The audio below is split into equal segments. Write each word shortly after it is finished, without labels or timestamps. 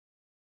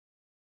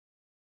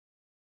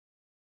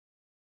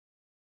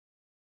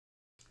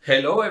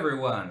Hello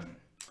everyone!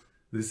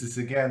 This is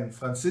again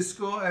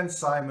Francisco and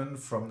Simon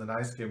from the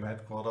Nice Game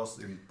headquarters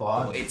in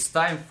Bonn. It's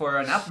time for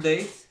an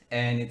update,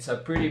 and it's a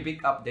pretty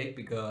big update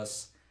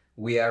because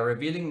we are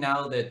revealing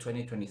now the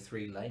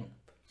 2023 lineup.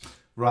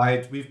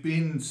 Right, we've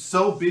been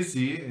so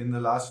busy in the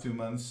last few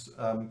months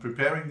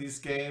preparing these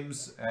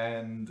games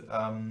and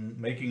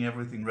making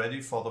everything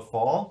ready for the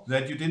fall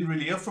that you didn't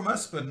really hear from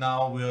us, but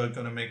now we're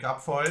going to make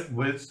up for it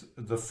with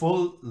the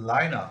full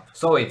lineup.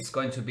 So it's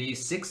going to be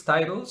 6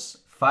 titles,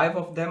 5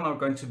 of them are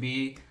going to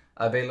be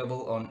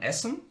available on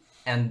Essen,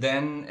 and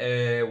then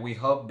we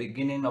hope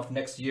beginning of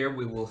next year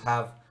we will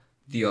have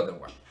the other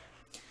one.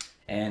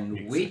 And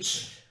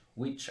Exactly.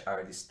 which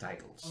are these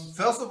titles?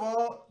 First of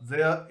all,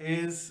 there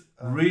is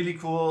a really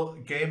cool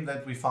game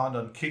that we found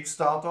on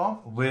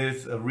Kickstarter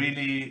with a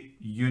really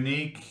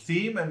unique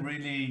theme and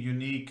really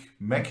unique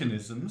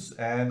mechanisms.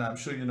 And I'm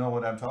sure you know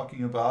what I'm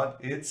talking about.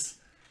 It's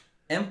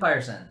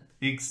Empire's End.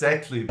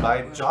 exactly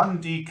by John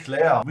D.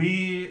 Clare.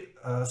 We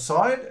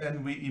saw it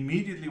and we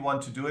immediately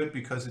want to do it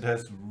because it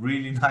has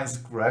really nice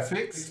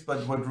graphics.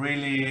 But what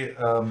really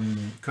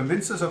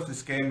convinced us of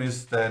this game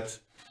is that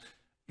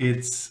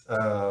it's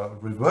a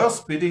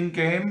reverse bidding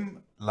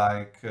game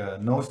like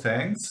No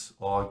Thanks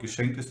or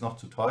Geschenkt ist noch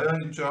zu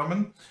teuer in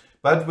German,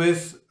 but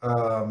with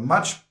a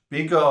much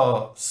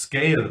bigger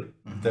scale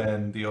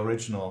than the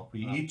original.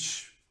 We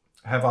each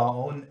have our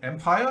own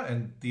empire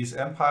and these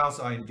empires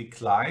are in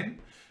decline.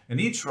 And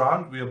each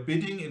round we are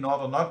bidding in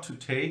order not to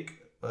take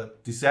a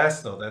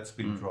disaster that's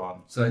been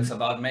drawn. So it's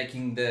about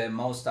making the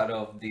most out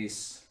of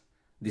these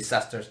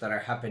disasters that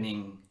are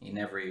happening in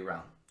every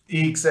round.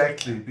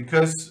 Exactly,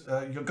 because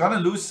you're gonna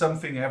lose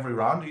something every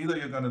round. Either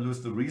you're gonna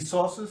lose the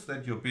resources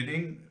that you're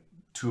bidding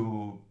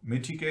to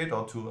mitigate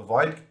or to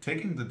avoid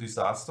taking the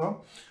disaster,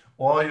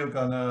 or you're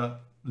gonna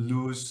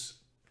lose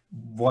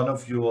one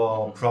of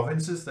your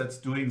provinces that's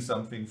doing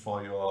something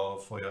for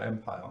your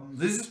empire.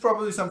 This is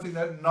probably something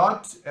that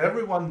not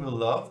everyone will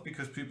love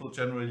because people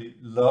generally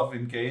love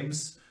in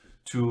games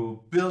to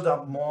build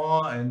up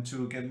more and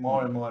to get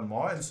more and more and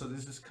more, and so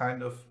this is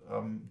kind of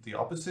the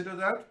opposite of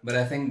that. But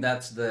I think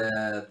that's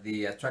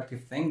the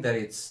attractive thing, that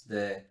it's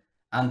the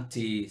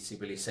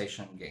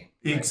anti-civilization game.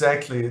 Right?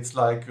 Exactly, it's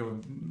like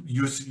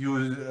you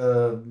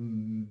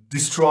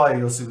destroy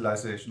your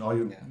civilization, or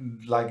you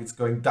like it's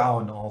going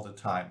down all the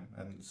time,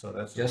 and so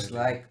that's Just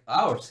really- like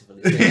our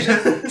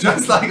civilization.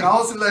 just like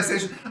our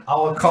civilization,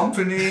 our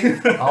company,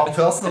 our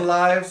personal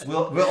lives,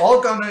 we're all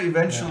gonna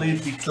eventually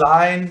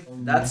decline.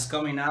 That's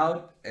coming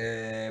out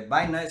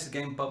by Nice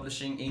Game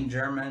Publishing in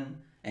German,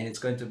 and it's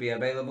going to be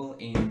available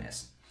in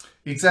Essen.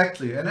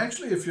 Exactly, and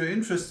actually, if you're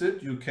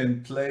interested, you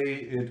can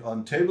play it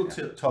on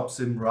Tabletop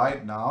Sim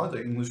right now,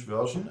 the English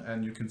version,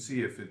 and you can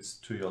see if it's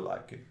to your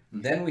liking.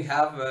 Then we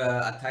have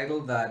a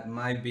title that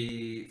might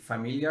be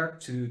familiar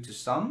to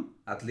some,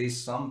 at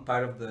least some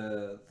part of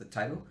the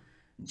title,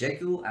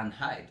 Jekyll and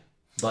Hyde.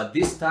 But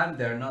this time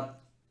they're not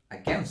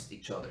against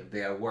each other,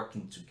 they are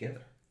working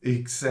together.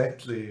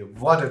 Exactly,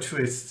 what a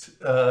twist.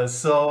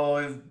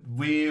 So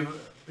we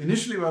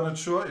initially were not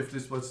sure if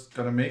this was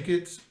gonna make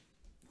it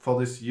for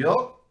this year,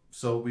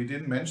 so we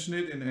didn't mention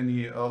it in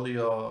any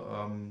earlier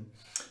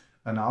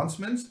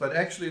announcements, but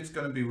actually it's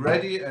going to be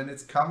ready and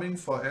it's coming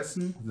for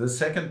Essen. The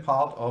second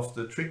part of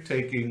the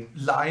trick-taking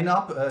line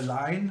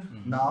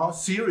now,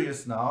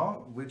 serious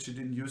now, which it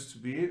didn't used to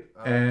be.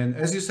 And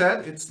as you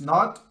said, it's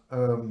not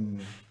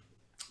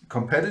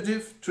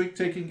competitive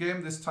trick-taking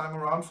game this time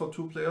around for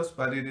 2 players,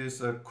 but it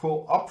is a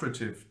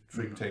cooperative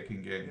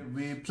trick-taking game.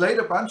 We played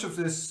a bunch of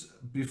this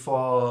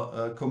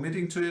before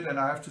committing to it, and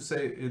I have to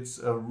say it's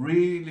a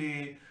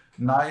really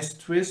nice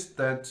twist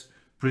that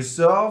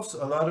preserves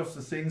a lot of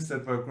the things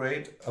that were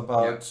great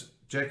about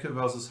Jekyll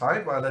versus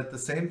Hyde, while at the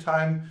same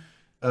time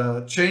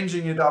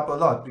changing it up a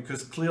lot,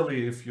 because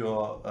clearly if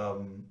you're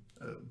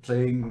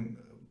playing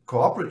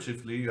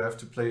cooperatively, you have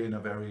to play in a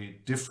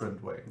very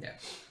different way. Yeah.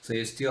 So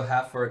you still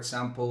have, for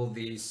example,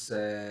 these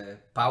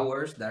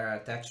powers that are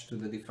attached to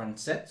the different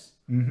sets,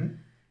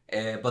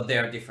 but they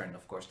are different,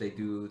 of course. They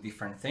do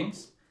different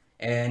things.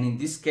 And in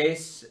this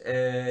case,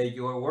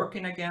 you are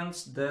working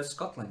against the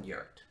Scotland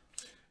Yard.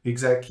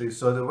 Exactly.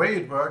 So the way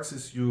it works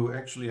is you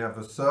actually have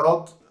a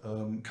third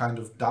kind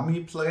of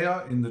dummy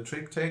player in the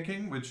trick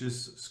taking, which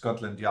is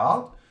Scotland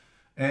Yard.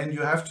 And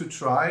you have to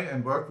try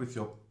and work with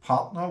your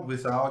partner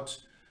without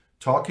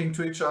talking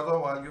to each other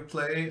while you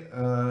play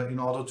in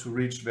order to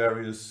reach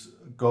various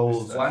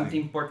goals. One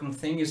important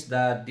thing is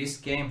that this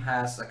game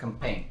has a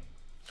campaign.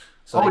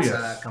 So it's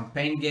a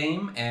campaign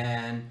game,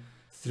 and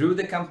through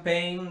the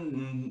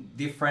campaign,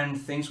 different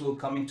things will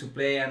come into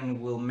play and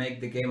will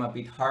make the game a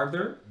bit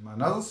harder.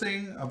 Another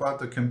thing about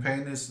the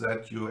campaign is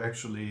that you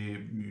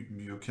actually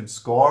you can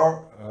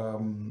score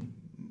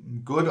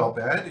good or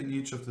bad in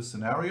each of the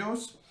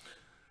scenarios,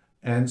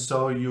 and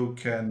so you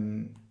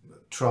can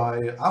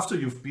try, after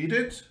you've beat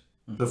it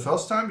the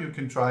first time, you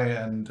can try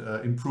and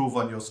improve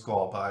on your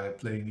score by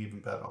playing even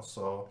better.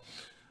 So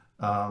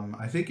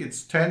I think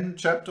it's 10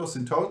 chapters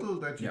in total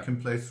that you can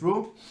play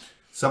through.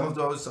 Some of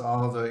those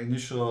are the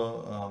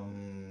initial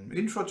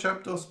intro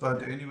chapters,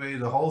 but anyway,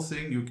 the whole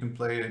thing, you can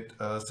play it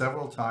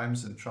several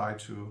times and try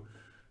to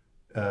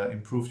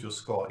improve your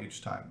score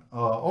each time.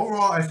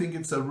 Overall, I think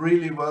it's a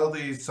really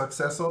worthy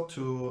successor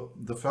to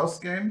the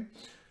first game,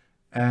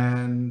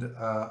 and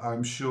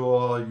I'm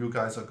sure you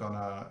guys are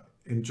gonna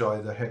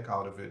enjoy the heck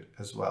out of it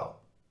as well.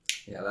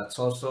 Yeah, that's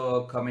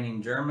also coming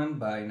in German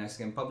by Nice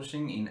Game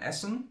Publishing in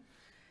Essen.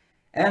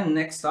 And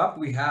next up,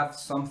 we have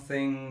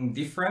something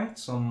different,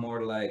 some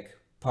more like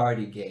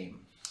party game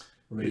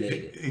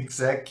related.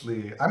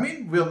 Exactly. I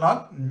mean, we're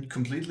not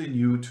completely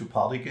new to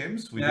party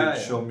games. We did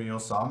Show Me Your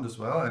Sound as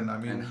well. And I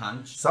mean, and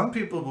Hunch. Some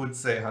people would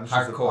say Hunch is a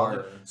Hardcore.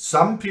 party.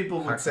 Some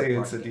people would say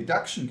it's a game.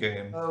 deduction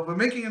game. We're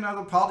making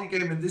another party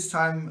game, and this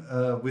time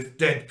with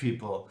dead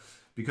people,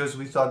 because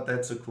we thought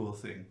that's a cool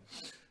thing.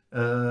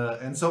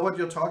 And so what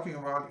you're talking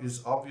about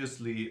is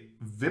obviously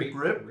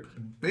VIP-RIP.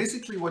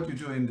 Basically what you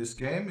do in this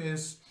game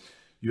is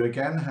you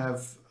again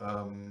have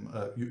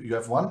you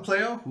have one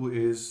player who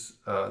is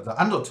the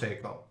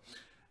Undertaker,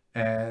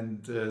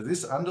 and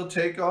this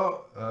Undertaker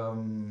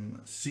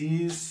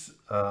sees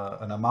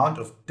an amount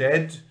of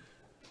dead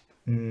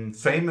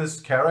famous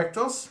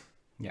characters.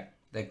 Yeah,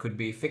 they could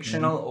be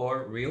fictional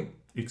or real.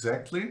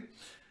 Exactly.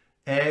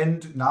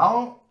 And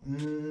now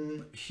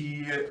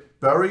he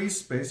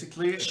buries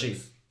basically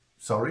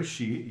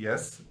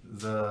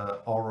the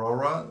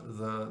Aurora,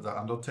 the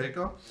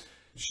Undertaker.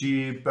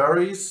 She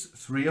buries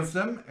 3 of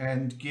them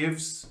and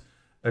gives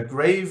a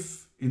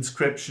grave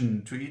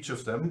inscription to each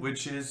of them,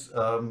 which is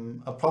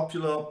a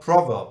popular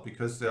proverb,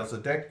 because there's a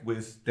deck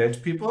with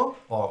dead people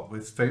or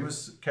with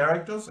famous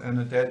characters and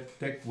a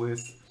deck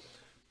with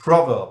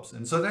proverbs.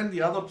 And so then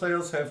the other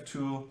players have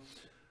to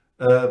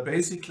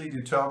basically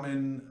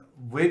determine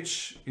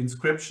which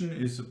inscription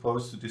is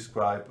supposed to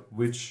describe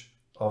which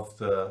of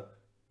the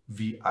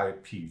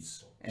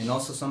VIPs. And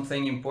also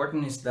something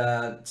important is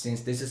that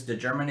since this is the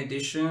German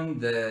edition,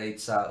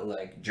 it's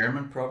like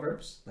German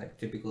proverbs, like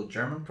typical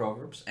German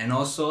proverbs. And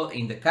also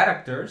in the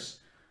characters,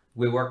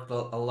 we worked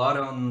a lot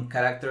on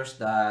characters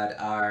that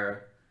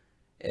are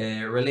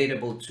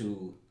relatable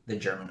to the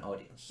German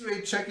audience.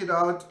 Anyway, check it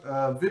out,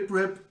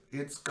 VIP-RIP.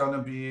 It's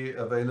gonna be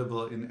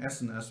available in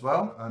Essen as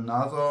well.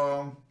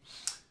 Another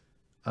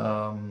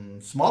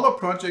smaller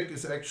project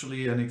is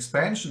actually an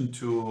expansion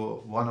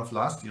to one of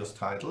last year's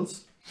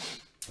titles.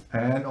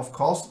 And of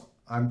course,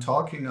 I'm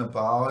talking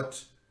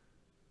about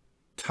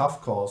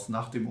Tough Course,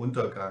 Nach dem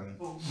Untergang.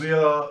 We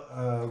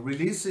are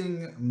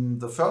releasing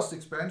the first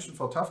expansion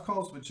for Tough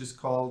Course, which is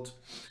called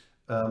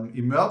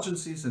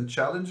Emergencies and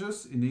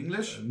Challenges in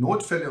English,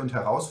 Notfälle und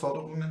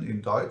Herausforderungen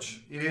in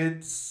Deutsch.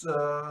 It's,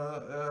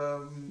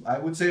 I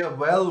would say, a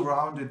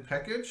well-rounded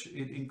package.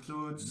 It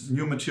includes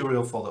new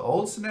material for the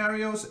old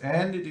scenarios,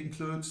 and it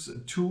includes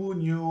 2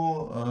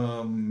 new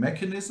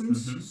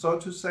mechanisms, so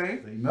to say,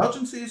 the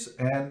emergencies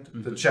and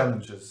the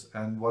challenges.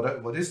 And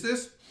what is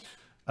this?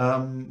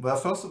 Well,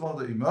 first of all,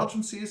 the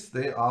emergencies,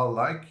 they are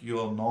like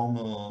your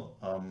normal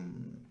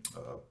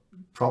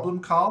problem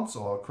cards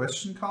or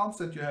question cards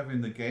that you have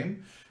in the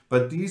game,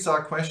 but these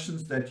are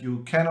questions that you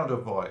cannot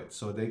avoid.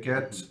 So they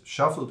get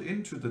shuffled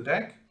into the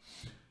deck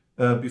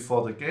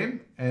before the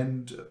game,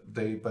 and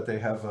they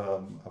have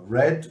a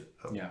red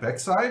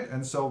backside.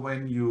 And so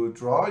when you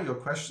draw your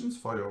questions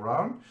for your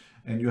round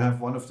and you have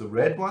one of the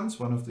red ones,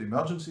 one of the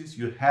emergencies,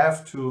 you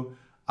have to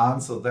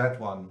answer that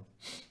one.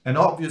 And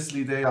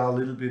obviously they are a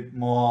little bit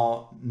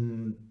more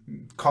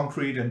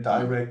concrete and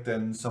direct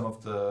than some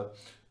of the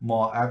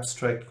more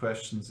abstract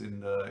questions in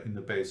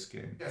the base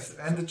game. Yes,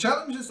 and the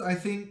challenges, I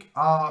think,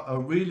 are a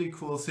really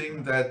cool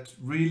thing that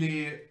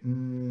really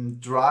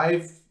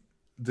drive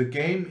the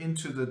game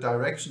into the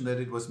direction that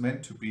it was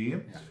meant to be.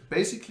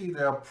 Basically,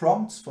 there are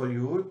prompts for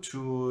you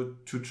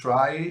to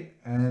try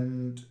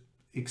and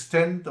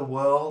extend the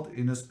world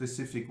in a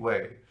specific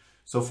way.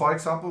 So, for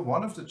example,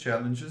 one of the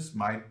challenges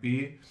might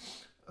be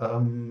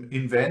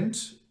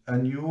invent a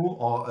new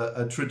or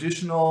a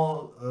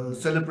traditional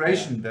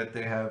celebration that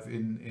they have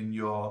in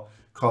your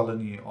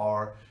colony,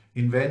 or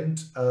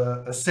invent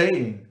a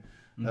saying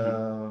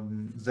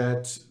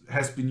that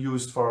has been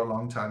used for a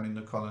long time in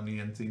the colony,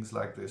 and things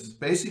like this.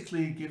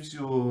 Basically gives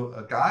you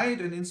a guide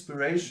and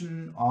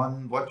inspiration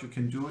on what you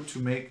can do to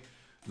make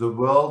the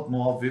world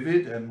more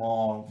vivid and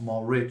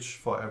more rich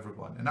for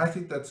everyone. And I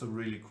think that's a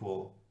really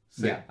cool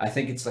thing. Yeah, I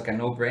think it's like a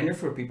no-brainer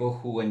for people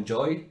who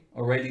enjoyed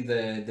already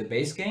the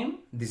base game.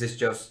 This is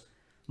just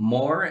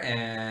more,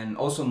 and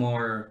also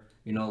more,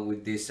 you know,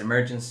 with these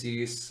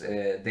emergencies,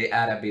 they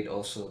add a bit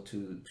also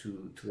to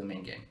the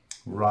main game.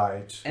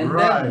 Right. And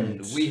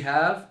then we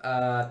have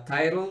a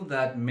title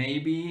that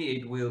maybe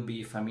it will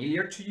be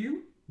familiar to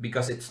you,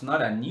 because it's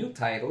not a new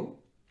title,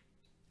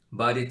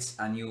 but it's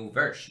a new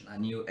version, a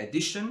new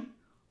edition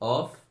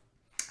of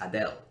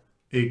Adele.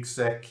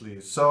 Exactly.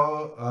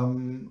 So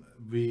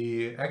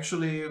we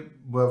actually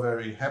were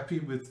very happy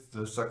with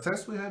the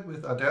success we had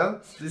with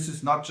Adele. This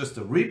is not just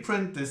a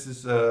reprint, this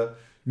is a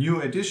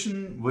new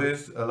edition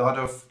with a lot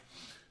of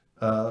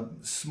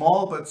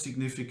small but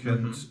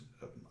significant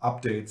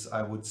updates,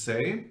 I would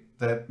say.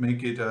 that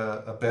make it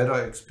a better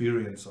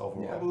experience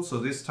overall. So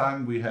this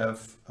time we have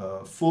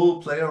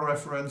full player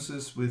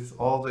references with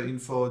all the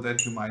info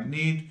that you might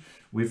need.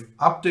 We've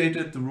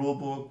updated the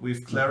rulebook,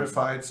 we've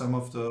clarified some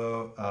of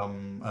the,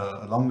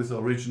 along with the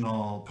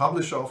original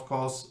publisher, of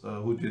course,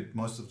 who did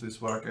most of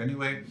this work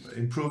anyway,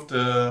 improved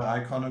the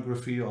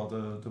iconography or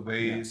the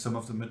way some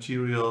of the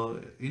material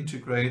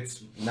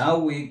integrates. Now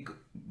we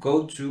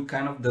go to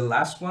kind of the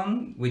last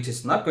one, which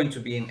is not going to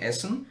be in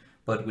Essen,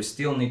 but we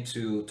still need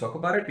to talk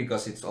about it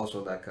because it's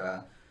also like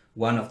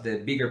one of the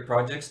bigger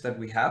projects that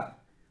we have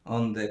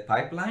on the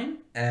pipeline,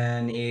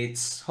 and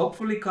it's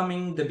hopefully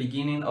coming the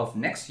beginning of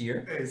next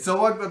year. Okay,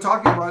 so what we're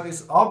talking about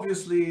is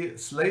obviously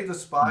Slay the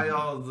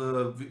Spire,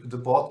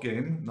 the board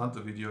game, not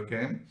the video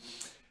game,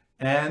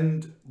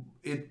 and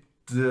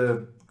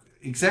the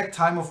exact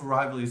time of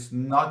arrival is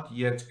not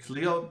yet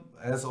clear.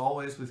 As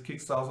always with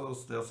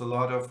Kickstarters, there's a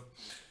lot of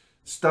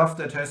stuff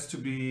that has to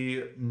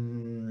be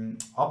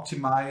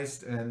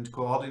optimized and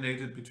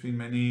coordinated between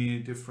many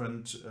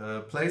different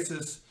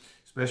places,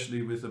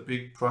 especially with a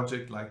big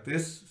project like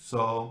this.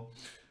 So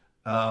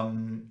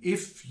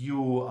if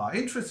you are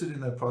interested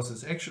in that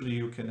process, actually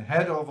you can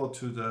head over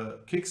to the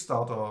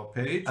Kickstarter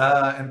page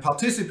and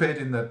participate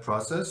in that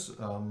process.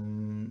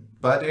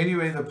 But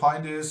anyway, the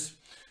point is,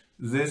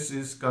 this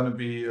is going to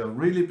be a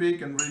really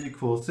big and really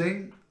cool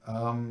thing,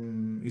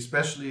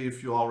 especially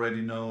if you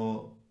already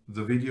know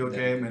the video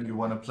game and you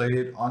want to play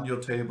it on your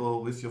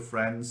table with your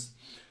friends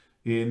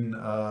in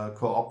a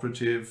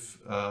cooperative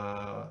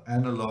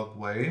analog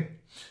way.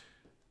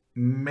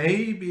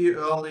 Maybe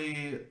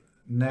early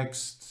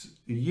next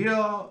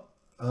year.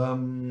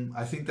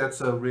 I think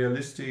that's a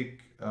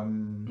realistic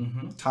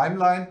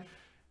timeline,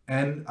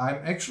 and I'm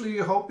actually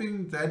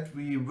hoping that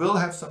we will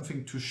have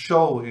something to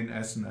show in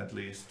Essen at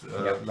least,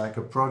 like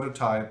a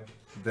prototype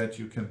that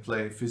you can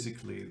play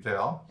physically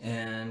there.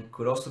 And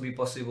could also be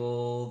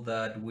possible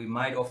that we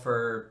might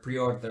offer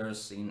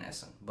pre-orders in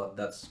Essen, but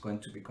that's going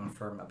to be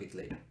confirmed a bit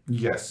later.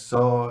 Yes,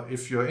 so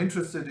if you're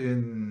interested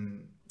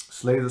in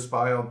Slay the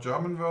Spire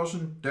German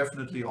version,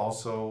 definitely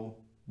also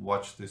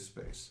watch this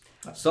space.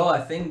 So I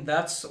think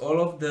that's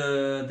all of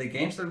the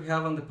games that we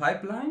have on the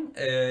pipeline.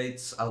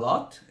 It's a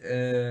lot.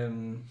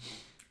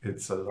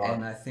 It's a lot.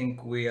 And I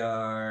think we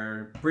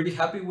are pretty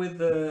happy with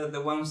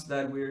the ones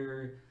that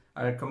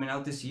are coming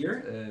out this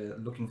year.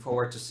 Looking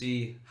forward to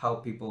see how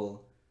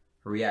people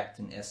react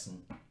in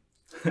Essen.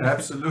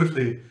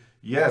 Absolutely.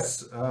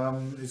 Yes,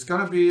 it's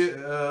going to be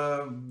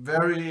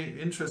very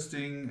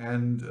interesting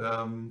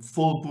and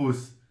full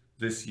booth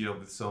this year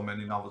with so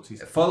many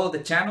novelties. Follow the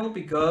channel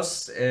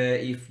because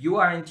if you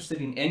are interested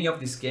in any of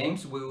these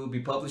games, we will be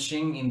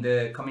publishing in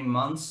the coming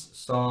months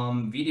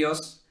some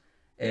videos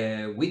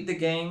with the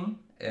game,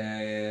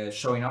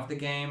 showing off the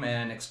game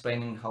and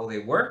explaining how they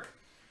work.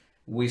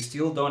 We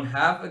still don't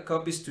have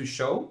copies to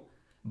show,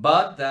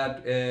 but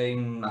that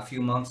in a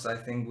few months I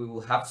think we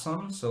will have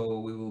some, so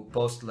we will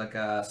post like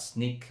a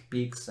sneak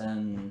peeks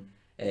and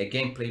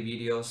gameplay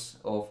videos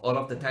of all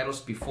of the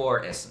titles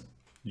before Essen.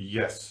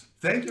 Yes.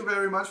 Thank you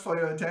very much for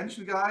your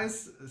attention,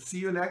 guys. See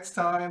you next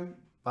time.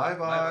 Bye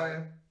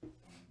bye.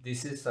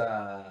 This is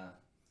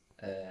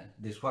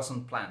this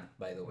wasn't planned,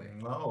 by the way.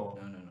 No.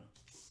 No.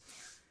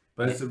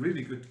 But it's a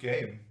really good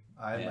game.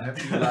 I'm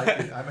happy you like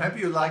it. I'm happy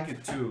you like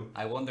it too.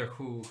 I wonder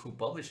who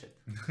published it.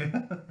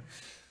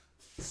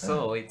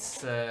 So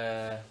it's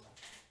I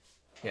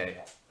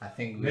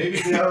think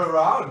maybe they are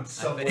around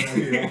somewhere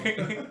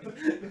here.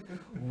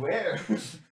 Where?